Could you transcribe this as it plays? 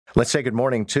Let's say good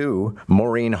morning to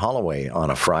Maureen Holloway on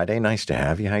a Friday. Nice to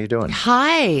have you. How you doing?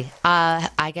 Hi.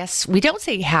 I guess we don't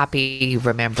say Happy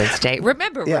Remembrance Day.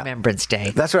 Remembrance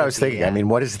Day. That's what I was thinking. I mean,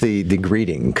 what is the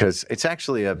greeting? Because it's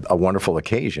actually a wonderful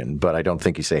occasion, but I don't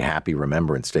think you say Happy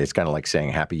Remembrance Day. It's kind of like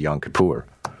saying Happy Yom Kippur.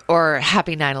 Or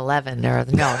Happy 9/11. Or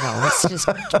no. It's just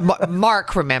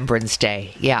Mark Remembrance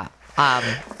Day. Yeah.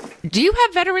 Do you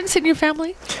have veterans in your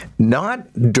family?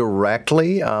 Not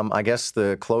directly. I guess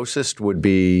the closest would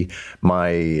be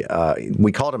my,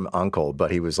 we called him uncle, but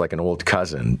he was like an old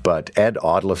cousin. But Ed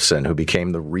Odlifson, who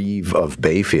became the Reeve of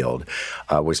Bayfield,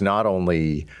 was not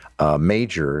only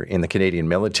major in the Canadian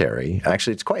military.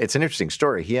 Actually, it's an interesting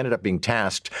story. He ended up being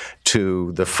tasked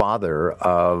to the father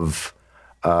of...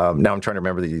 now I'm trying to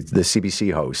remember the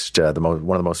CBC host, one of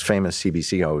the most famous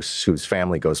CBC hosts whose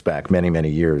family goes back many,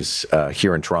 many years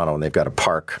here in Toronto, and they've got a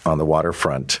park on the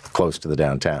waterfront close to the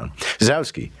downtown.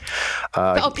 Zowski.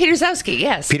 Peter Zowski,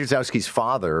 yes. Peter Zowski's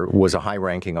father was a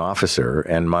high-ranking officer,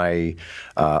 and my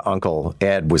uncle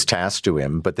Ed was tasked to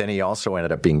him, but then he also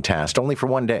ended up being tasked only for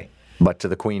one day, but to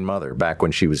the Queen Mother back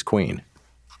when she was queen.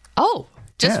 Oh,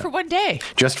 for one day.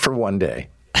 Just for one day.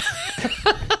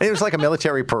 It was like a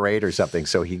military parade or something,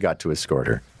 so he got to escort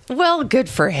her. Well, good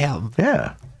for him.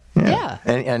 Yeah.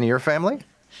 And your family?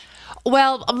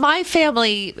 Well, my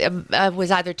family was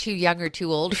either too young or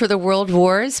too old for the World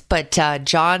Wars, but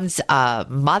John's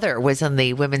mother was in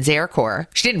the Women's Air Corps.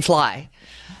 She didn't fly.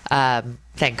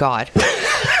 Thank God.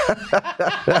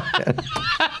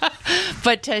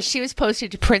 But she was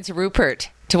posted to Prince Rupert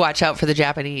to watch out for the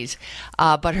Japanese.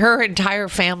 But her entire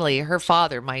family, her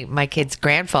father, my kid's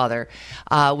grandfather,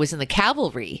 was in the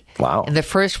cavalry. Wow. In the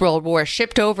First World War,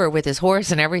 shipped over with his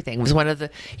horse and everything. It was one of the,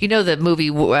 the movie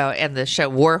and the show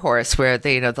War Horse, where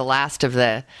the last of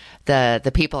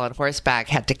the people on horseback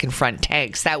had to confront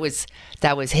tanks. That was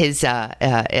his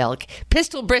ilk.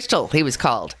 Pistol Bristol, he was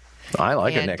called. I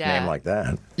like a nickname like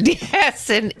that. Yes,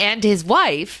 and his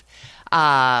wife,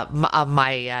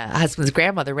 my husband's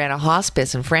grandmother, ran a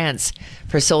hospice in France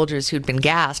for soldiers who'd been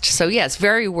gassed. So yes,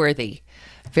 very worthy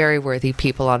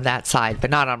people on that side, but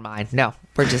not on mine. No,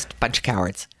 we're just a bunch of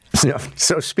cowards.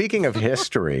 So speaking of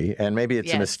history, and maybe it's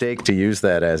Yes. a mistake to use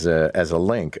that as a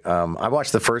link, I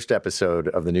watched the first episode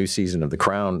of the new season of The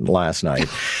Crown last night,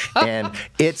 and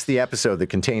it's the episode that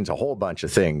contains a whole bunch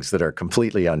of things that are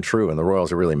completely untrue, and the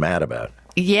royals are really mad about.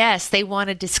 Yes, they want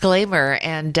a disclaimer,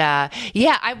 and I'm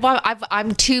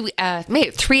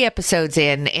maybe 3 episodes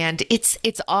in, and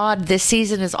it's odd. This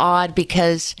season is odd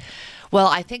because. Well,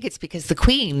 I think it's because the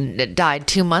Queen died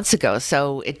 2 months ago,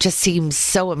 so it just seems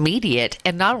so immediate.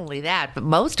 And not only that, but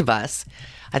most of us,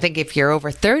 I think if you're over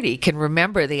 30, can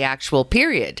remember the actual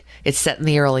period. It's set in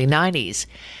the early 90s,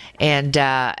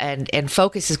 and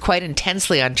focuses quite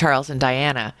intensely on Charles and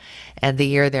Diana and the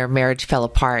year their marriage fell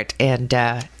apart. And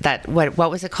that what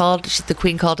was it called? The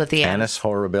Queen called it the Annus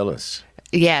Horribilis.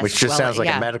 Yes, which just sounds like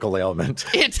a medical ailment.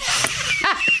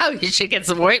 You should get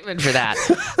some ointment for that.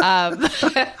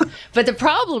 But the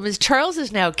problem is Charles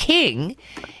is now king,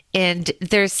 and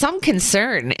there's some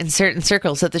concern in certain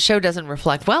circles that the show doesn't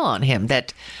reflect well on him.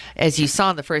 That, as you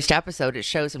saw in the first episode, it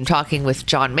shows him talking with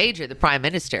John Major, the Prime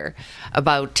Minister,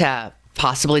 about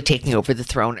possibly taking over the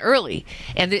throne early.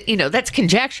 And, that's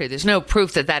conjecture. There's no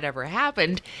proof that ever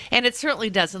happened. And it certainly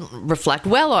doesn't reflect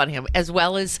well on him, as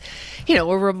well as, a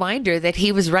reminder that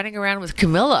he was running around with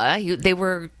Camilla. They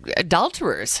were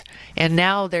adulterers, and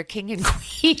now they're king and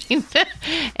queen.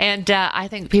 And I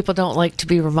think people don't like to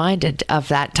be reminded of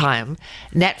that time.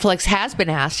 Netflix has been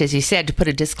asked, as you said, to put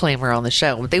a disclaimer on the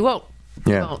show, but they won't.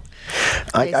 Yeah. They won't.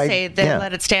 They say they'll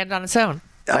let it stand on its own.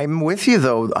 I'm with you,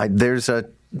 though. There's a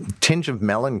tinge of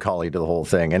melancholy to the whole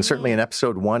thing. And certainly in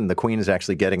episode 1, the Queen is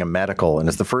actually getting a medical. And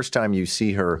it's the first time you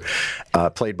see her,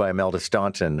 played by Imelda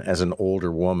Staunton, as an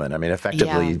older woman. I mean,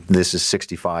 effectively, This is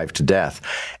 65 to death.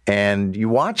 And you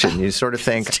watch it and you sort of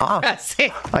think, I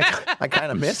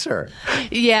kind of miss her.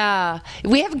 Yeah.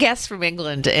 We have guests from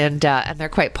England, and they're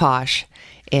quite posh.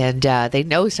 And they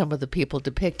know some of the people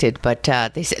depicted, but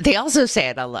they also say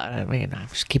it a lot. I mean, I'm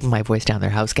just keeping my voice down, their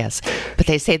house guests. But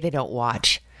they say they don't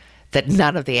watch. That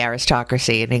none of the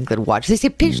aristocracy in England watch. They say,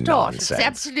 pissed off. It's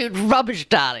absolute rubbish,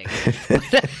 darling.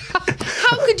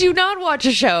 How could you not watch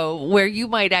a show where you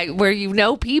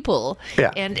know people?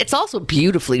 Yeah. And it's also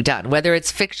beautifully done, whether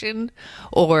it's fiction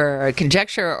or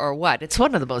conjecture or what. It's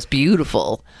one of the most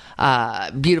beautifully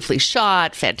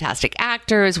shot, fantastic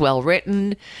actors, well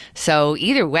written. So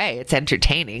either way, it's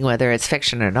entertaining, whether it's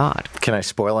fiction or not. Can I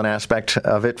spoil an aspect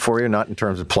of it for you? Not in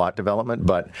terms of plot development,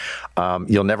 but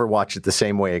you'll never watch it the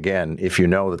same way again if you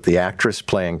know that the actress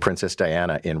playing Princess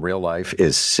Diana in real life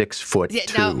is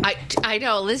 6'2". No, I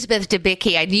know Elizabeth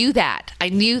Debicki. I knew that.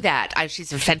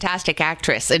 She's a fantastic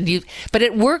actress, but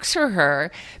it works for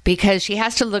her because she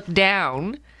has to look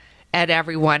down at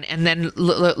everyone and then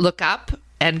look up.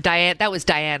 And that was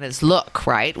Diana's look,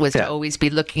 right? Was to always be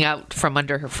looking out from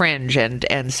under her fringe,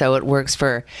 and so it works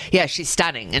for. Yeah, she's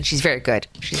stunning, and she's very good.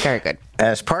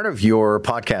 As part of your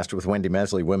podcast with Wendy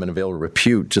Mesley, Women of Ill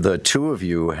Repute, the two of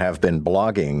you have been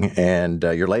blogging, and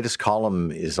your latest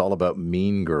column is all about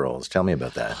Mean Girls. Tell me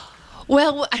about that.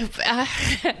 Well,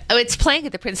 it's playing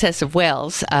at the Princess of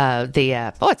Wales.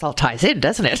 It all ties in,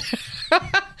 doesn't it?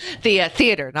 The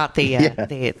theater, not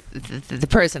the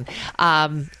person.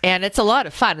 And it's a lot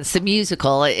of fun. It's the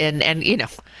musical, and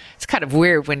it's kind of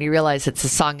weird when you realize it's a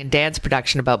song and dance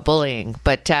production about bullying.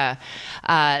 But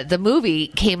the movie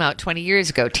came out 20 years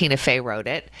ago. Tina Fey wrote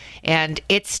it, and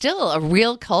it's still a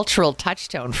real cultural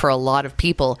touchstone for a lot of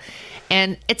people.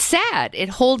 And it's sad. It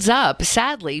holds up,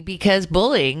 sadly, because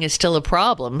bullying is still a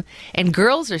problem, and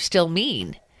girls are still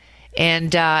mean,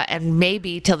 and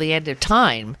maybe till the end of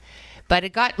time. But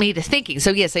it got me to thinking.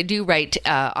 So yes, I do write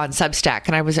on Substack,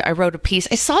 and I wrote a piece.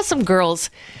 I saw some girls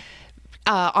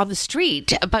on the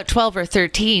street, about 12 or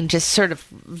 13, just sort of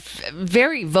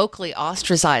very vocally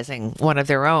ostracizing one of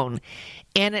their own.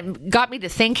 And it got me to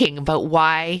thinking about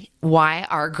why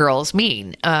are girls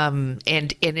mean, and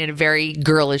in a very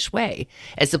girlish way,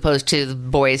 as opposed to the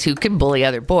boys who can bully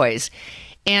other boys.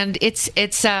 And it's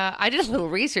I did a little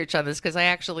research on this because I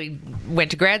actually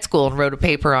went to grad school and wrote a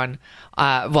paper on,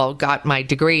 got my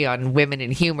degree on women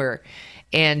in humor.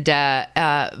 And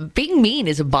being mean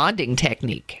is a bonding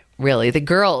technique, really. The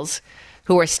girls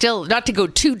who are still, not to go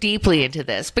too deeply into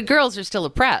this, but girls are still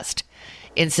oppressed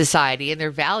in society, and their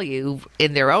value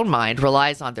in their own mind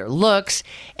relies on their looks,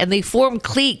 and they form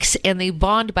cliques and they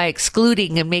bond by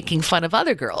excluding and making fun of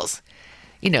other girls.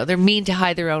 They're mean to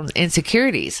hide their own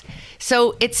insecurities.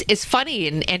 So it's as funny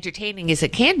and entertaining as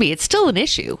it can be. It's still an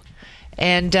issue,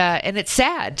 and it's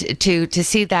sad to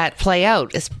see that play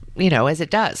out as it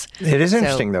does. It is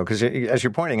interesting though, because as you're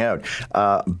pointing out,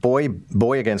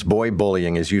 boy against boy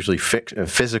bullying is usually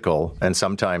physical and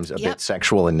sometimes a bit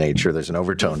sexual in nature. There's an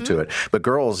overtone to it. But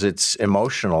girls, it's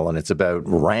emotional and it's about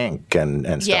rank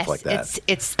and stuff like that.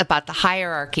 It's about the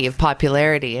hierarchy of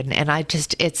popularity, and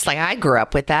it's like I grew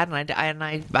up with that, and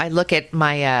I look at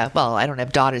my I don't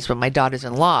have daughters, but my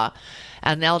daughters-in-law.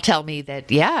 And they'll tell me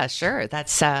that, yeah, sure,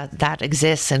 that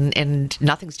exists, and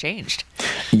nothing's changed.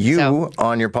 You,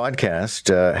 on your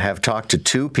podcast, have talked to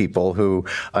two people who,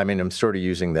 I'm sort of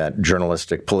using that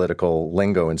journalistic political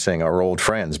lingo and saying our old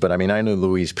friends, but I knew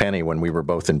Louise Penny when we were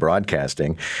both in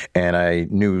broadcasting, and I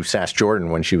knew Sass Jordan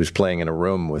when she was playing in a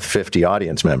room with 50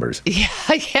 audience members. Yeah.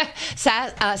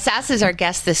 Sass is our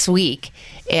guest this week,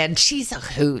 and she's a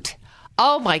hoot.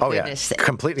 Oh, my goodness. Yeah.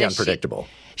 Completely unpredictable.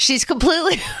 She's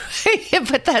completely,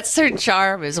 but that's her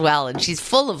charm as well, and she's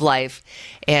full of life,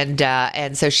 and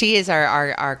so she is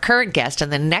our current guest.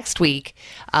 And then next week,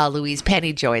 Louise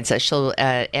Penny joins us.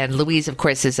 And Louise, of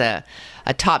course, is a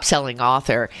top-selling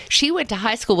author. She went to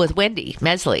high school with Wendy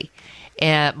Mesley,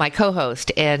 my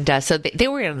co-host, and so they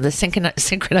were in the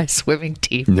synchronized swimming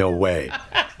team. No way.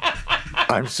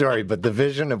 I'm sorry, but the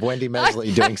vision of Wendy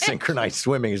Mesley doing synchronized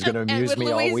swimming is going to amuse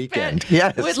me all weekend.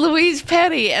 Yes. With Louise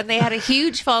Penny, and they had a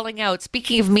huge falling out.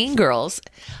 Speaking of Mean Girls,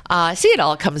 see, it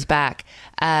all comes back.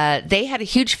 They had a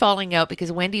huge falling out because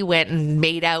Wendy went and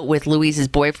made out with Louise's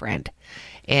boyfriend,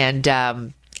 and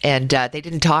they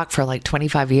didn't talk for like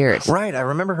 25 years. Right. I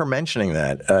remember her mentioning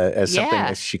that as something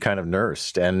that she kind of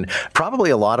nursed. And probably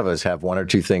a lot of us have one or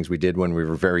two things we did when we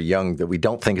were very young that we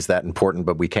don't think is that important,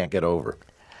 but we can't get over.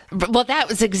 Well, that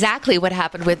was exactly what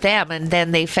happened with them, and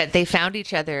then they found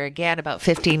each other again about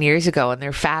 15 years ago, and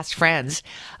they're fast friends.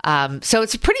 So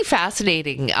it's a pretty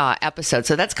fascinating episode.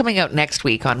 So that's coming out next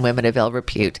week on Women of Ill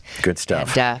Repute. Good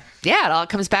stuff. And, it all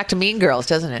comes back to Mean Girls,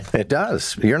 doesn't it? It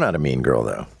does. You're not a mean girl,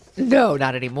 though. No,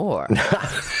 not anymore.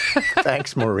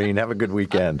 Thanks, Maureen. Have a good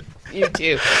weekend. You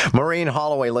too. Maureen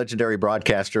Holloway, legendary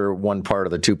broadcaster, one part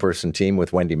of the two-person team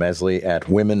with Wendy Mesley at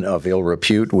Women of Ill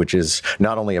Repute, which is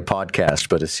not only a podcast,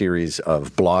 but a series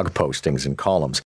of blog postings and columns.